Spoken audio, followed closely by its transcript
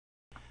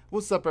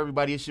What's up,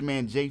 everybody? It's your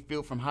man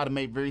JFILT from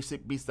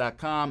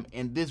howtomakeverysickbeats.com.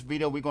 In this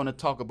video, we're going to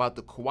talk about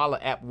the Koala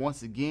app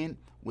once again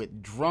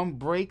with drum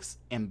breaks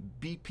and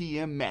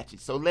BPM matching.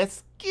 So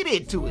let's get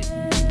into it.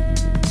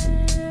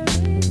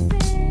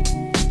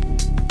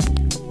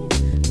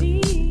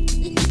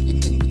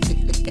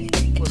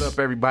 What up,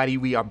 everybody?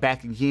 We are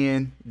back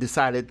again.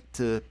 Decided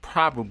to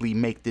probably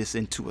make this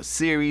into a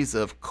series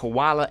of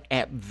Koala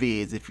app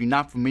vids. If you're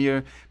not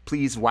familiar,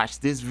 please watch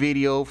this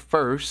video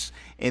first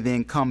and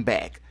then come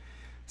back.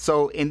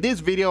 So in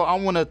this video, I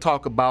want to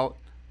talk about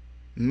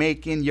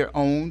making your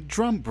own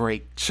drum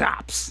break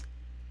chops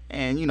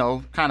and,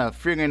 kind of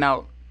figuring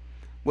out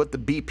what the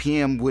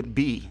BPM would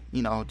be,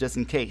 just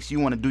in case you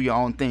want to do your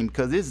own thing,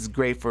 because this is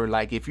great for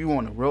like if you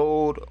on the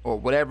road or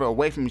whatever,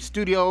 away from your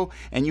studio,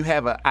 and you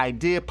have an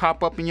idea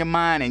pop up in your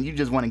mind and you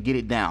just want to get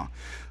it down.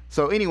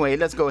 So anyway,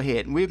 let's go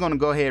ahead. We're going to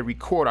go ahead and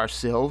record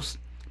ourselves.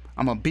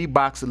 I'm going to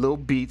beatbox a little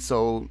beat,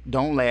 so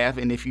don't laugh.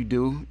 And if you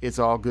do, it's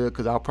all good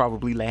because I'll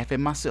probably laugh at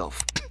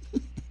myself.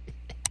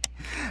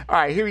 All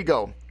right, here we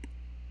go.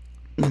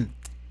 All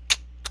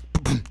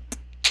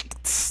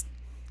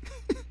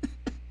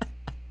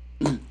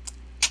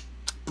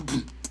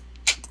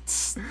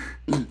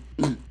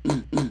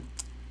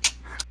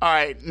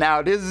right,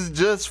 now this is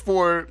just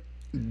for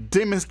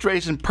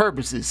demonstration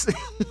purposes.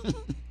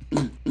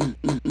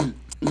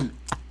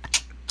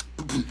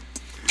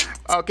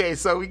 Okay,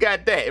 so we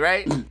got that,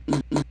 right?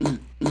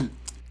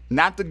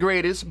 Not the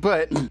greatest,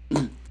 but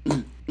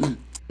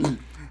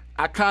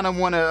I kind of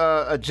want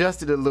to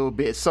adjust it a little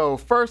bit. So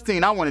first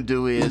thing I want to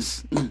do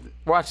is,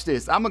 watch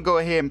this. I'm going to go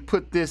ahead and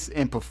put this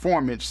in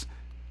performance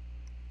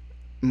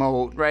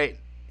mode, right?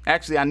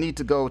 Actually, I need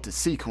to go to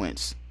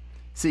sequence.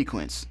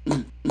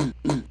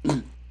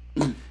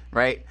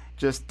 Right?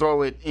 Just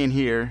throw it in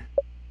here.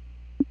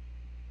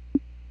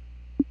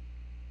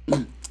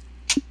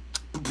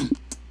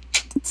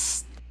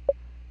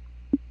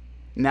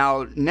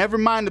 Now, never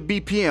mind the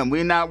BPM.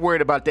 We're not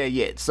worried about that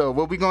yet. So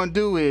what we're going to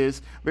do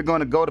is we're going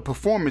to go to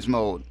performance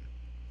mode.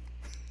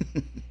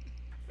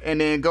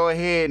 And then go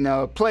ahead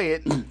and play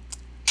it.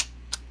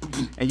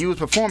 And use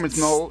performance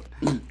mode.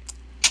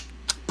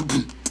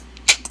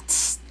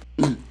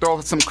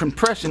 Throw some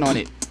compression on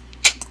it.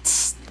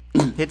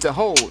 Hit the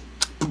hold.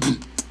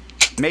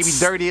 Maybe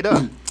dirty it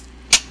up.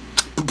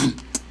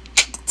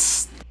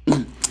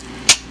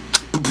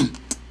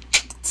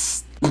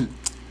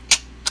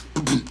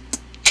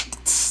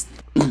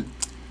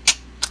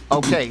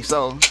 Okay,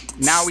 so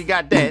now we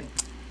got that.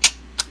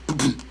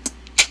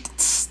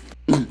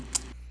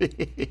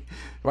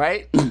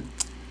 Right?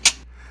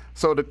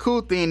 So the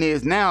cool thing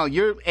is now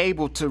you're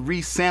able to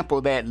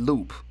resample that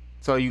loop.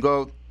 So you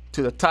go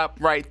to the top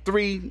right,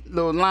 3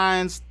 little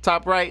lines,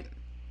 top right,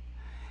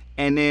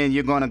 and then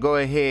you're going to go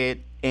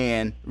ahead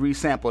and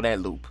resample that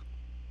loop.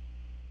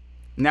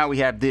 Now we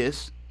have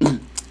this.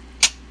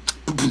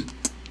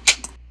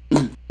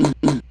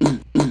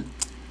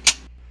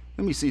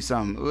 Let me see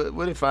something.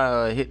 What if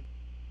I hit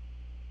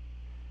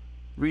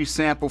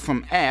resample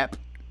from app?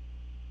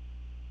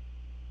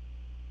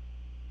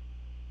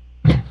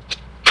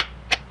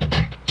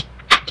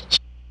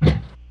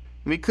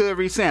 We could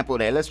resample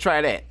that. Let's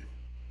try that.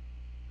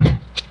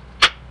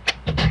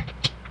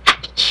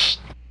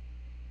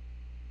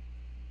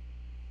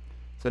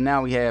 So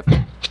now we have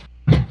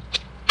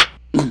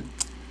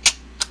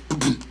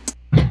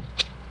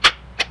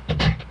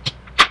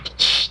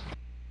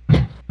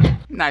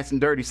nice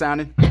and dirty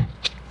sounding.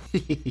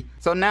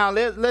 So now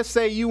let's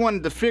say you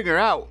wanted to figure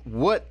out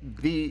what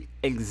the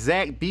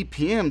exact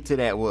BPM to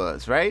that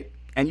was, right?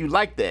 And you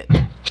like that.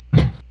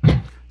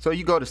 So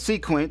you go to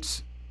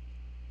sequence.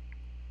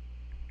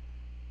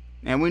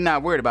 And we're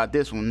not worried about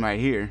this one right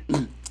here.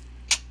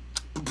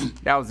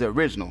 That was the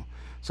original.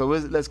 So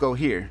let's go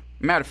here.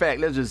 Matter of fact,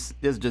 let's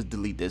just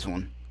delete this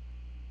one.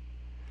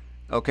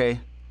 Okay.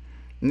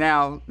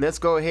 Now let's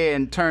go ahead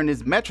and turn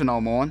this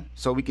metronome on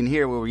so we can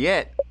hear where we're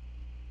at.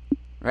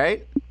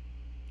 Right?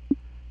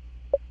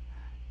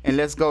 And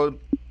let's go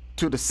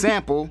to the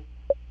sample.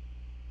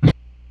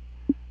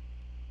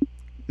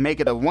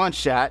 Make it a one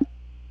shot.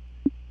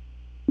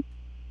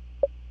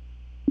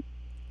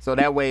 So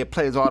that way it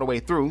plays all the way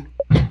through.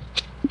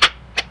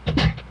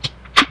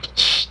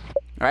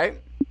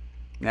 Right?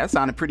 That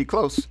sounded pretty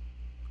close.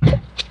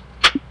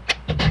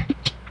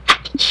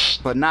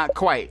 But not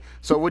quite.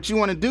 So what you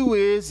want to do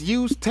is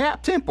use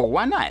tap tempo.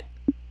 Why not?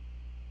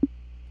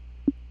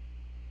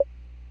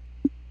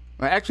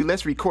 Well, actually,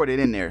 let's record it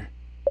in there.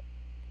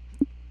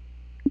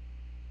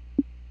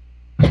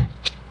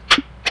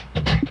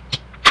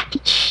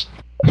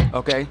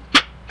 Okay.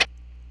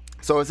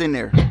 So it's in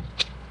there.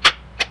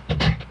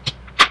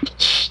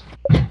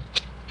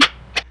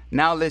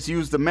 Now let's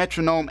use the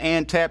metronome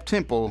and tap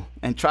tempo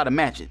and try to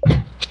match it.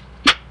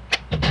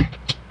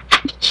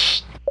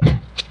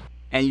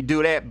 And you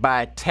do that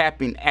by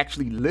tapping,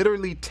 actually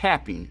literally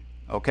tapping,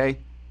 okay?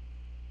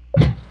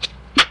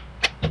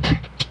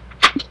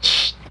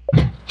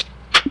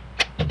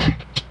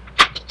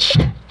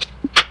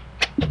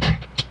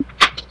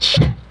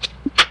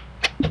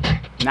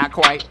 Not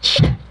quite.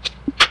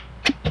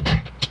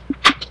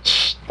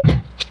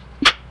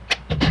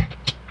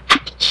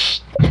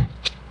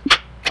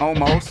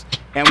 almost.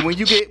 And when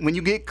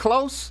you get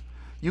close,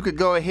 you could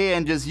go ahead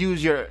and just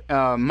use your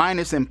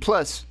minus and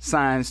plus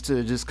signs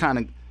to just kind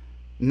of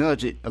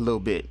nudge it a little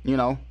bit, you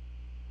know.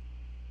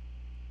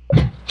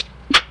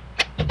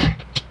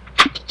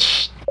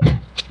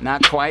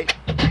 Not quite.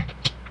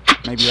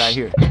 Maybe right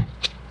here.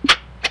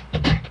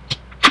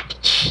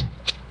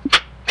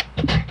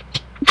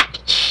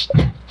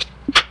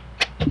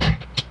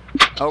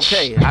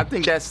 Okay, I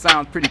think that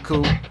sounds pretty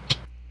cool.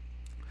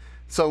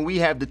 So we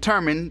have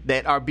determined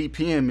that our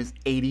BPM is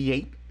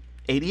 88.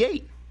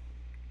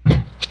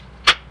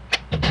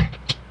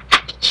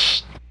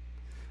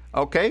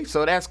 Okay,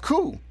 so that's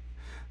cool.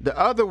 The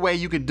other way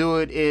you could do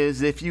it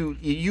is if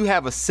you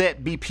have a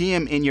set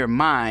BPM in your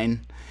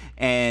mind,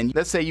 and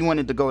let's say you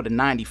wanted to go to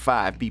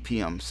 95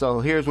 BPM. So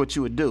here's what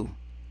you would do.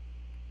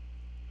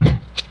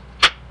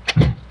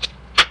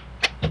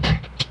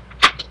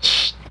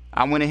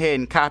 I went ahead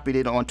and copied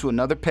it onto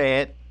another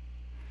pad,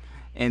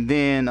 and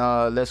then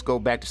let's go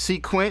back to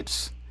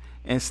sequence,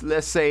 and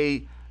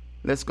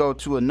let's go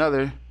to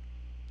another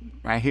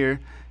right here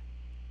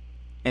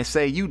and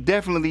say you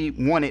definitely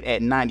want it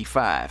at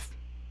 95.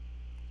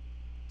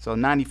 So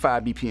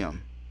 95 BPM.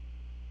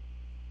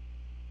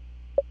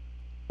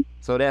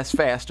 So that's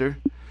faster.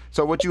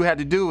 So what you have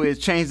to do is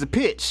change the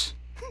pitch.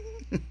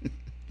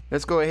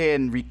 Let's go ahead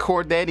and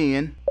record that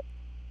in.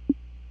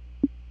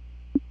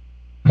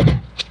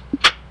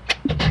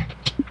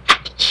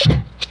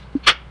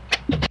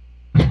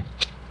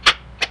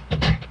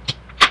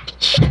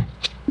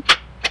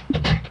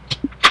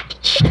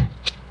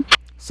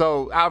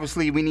 So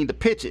obviously we need to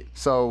pitch it.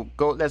 So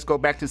let's go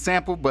back to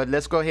sample, but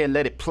let's go ahead and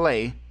let it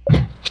play.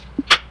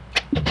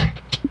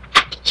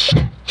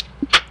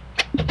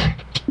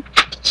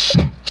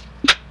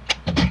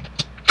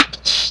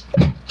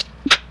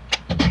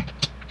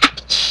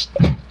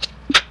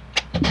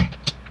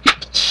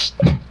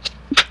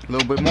 A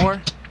little bit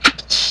more.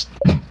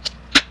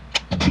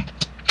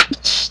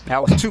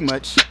 That was too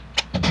much.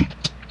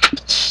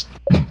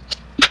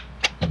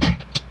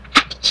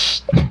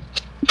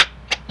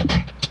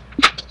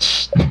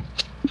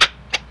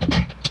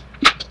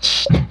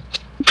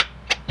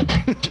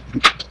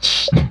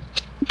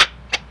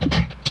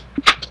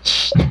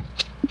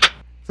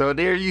 So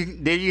there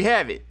you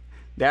have it.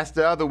 That's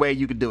the other way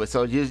you could do it.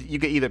 So you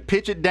could either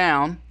pitch it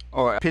down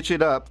or pitch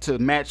it up to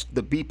match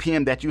the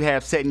BPM that you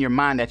have set in your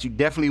mind that you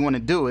definitely want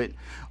to do it,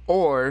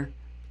 or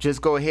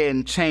just go ahead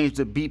and change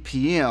the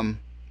BPM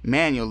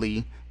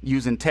manually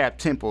using tap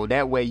tempo.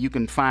 That way you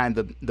can find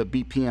the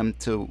BPM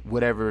to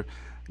whatever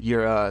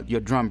your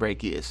drum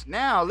break is.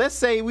 Now let's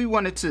say we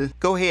wanted to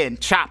go ahead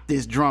and chop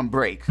this drum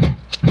break,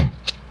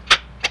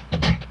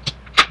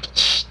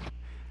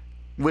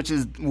 which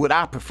is what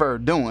I prefer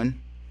doing.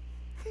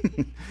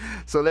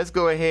 So let's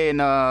go ahead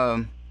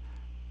and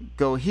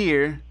go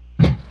here.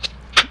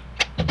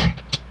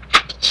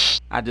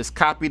 I just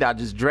copied, I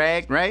just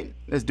dragged, right?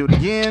 Let's do it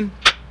again.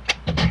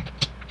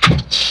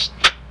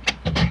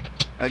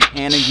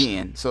 And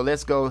again. So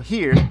let's go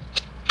here.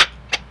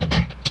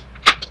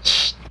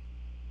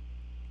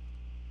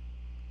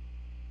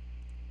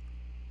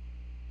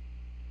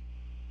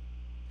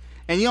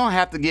 And you don't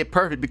have to get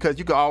perfect because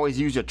you can always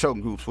use your choke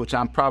groups, which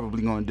I'm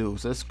probably going to do.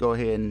 So let's go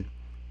ahead and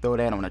throw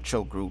that on a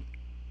choke group.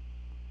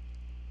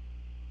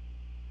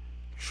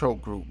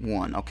 Choke group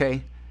 1,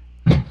 okay?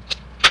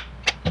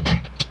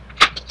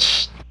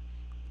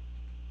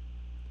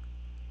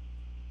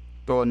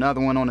 Throw another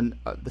one on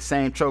the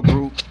same choke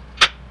group.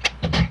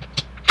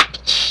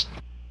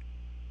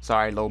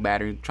 Sorry, low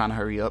battery, trying to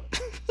hurry up.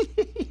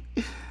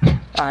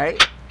 All right.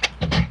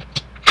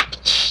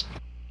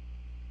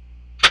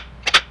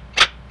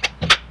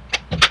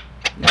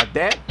 Got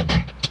that.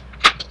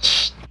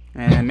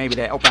 And maybe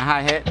that open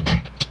hi-hat.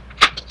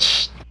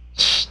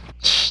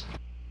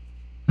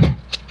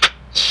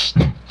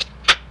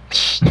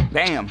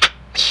 Bam.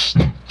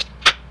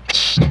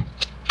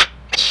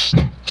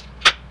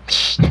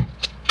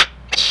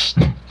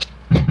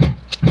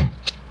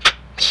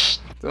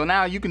 So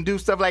now you can do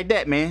stuff like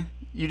that, man.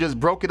 You just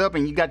broke it up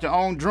and you got your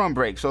own drum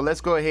break. So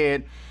let's go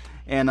ahead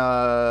and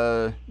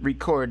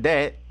record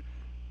that.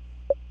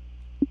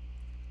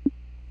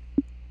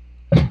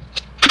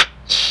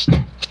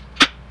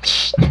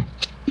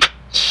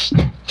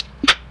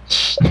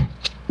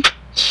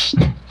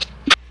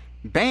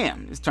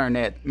 Bam! Let's turn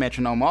that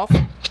metronome off.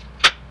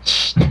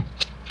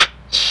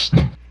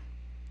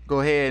 Go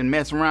ahead and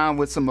mess around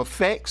with some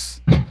effects.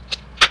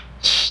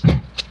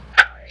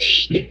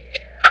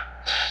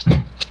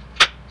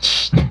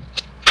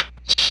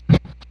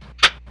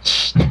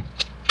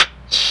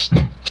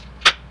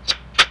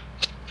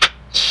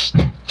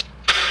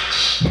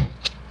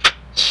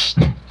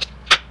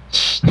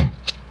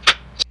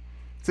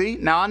 See,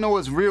 now I know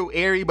it's real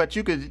airy, but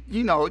you could,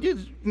 you know,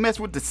 just mess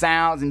with the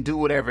sounds and do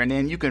whatever, and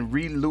then you can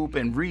re-loop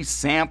and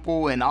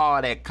re-sample and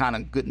all that kind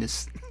of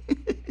goodness.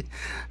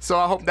 So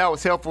I hope that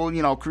was helpful,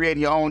 you know,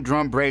 creating your own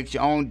drum breaks,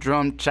 your own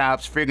drum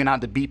chops, figuring out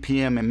the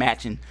BPM and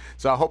matching.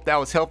 So I hope that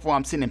was helpful.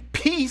 I'm sending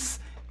peace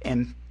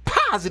and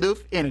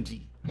positive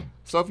energy.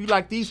 So if you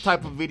like these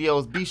type of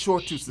videos, be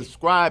sure to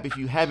subscribe if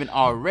you haven't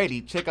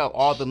already. Check out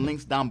all the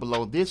links down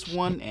below this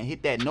one and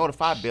hit that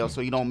notify bell so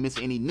you don't miss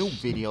any new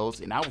videos.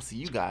 And I will see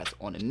you guys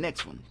on the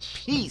next one.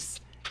 Peace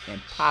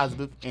and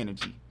positive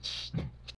energy.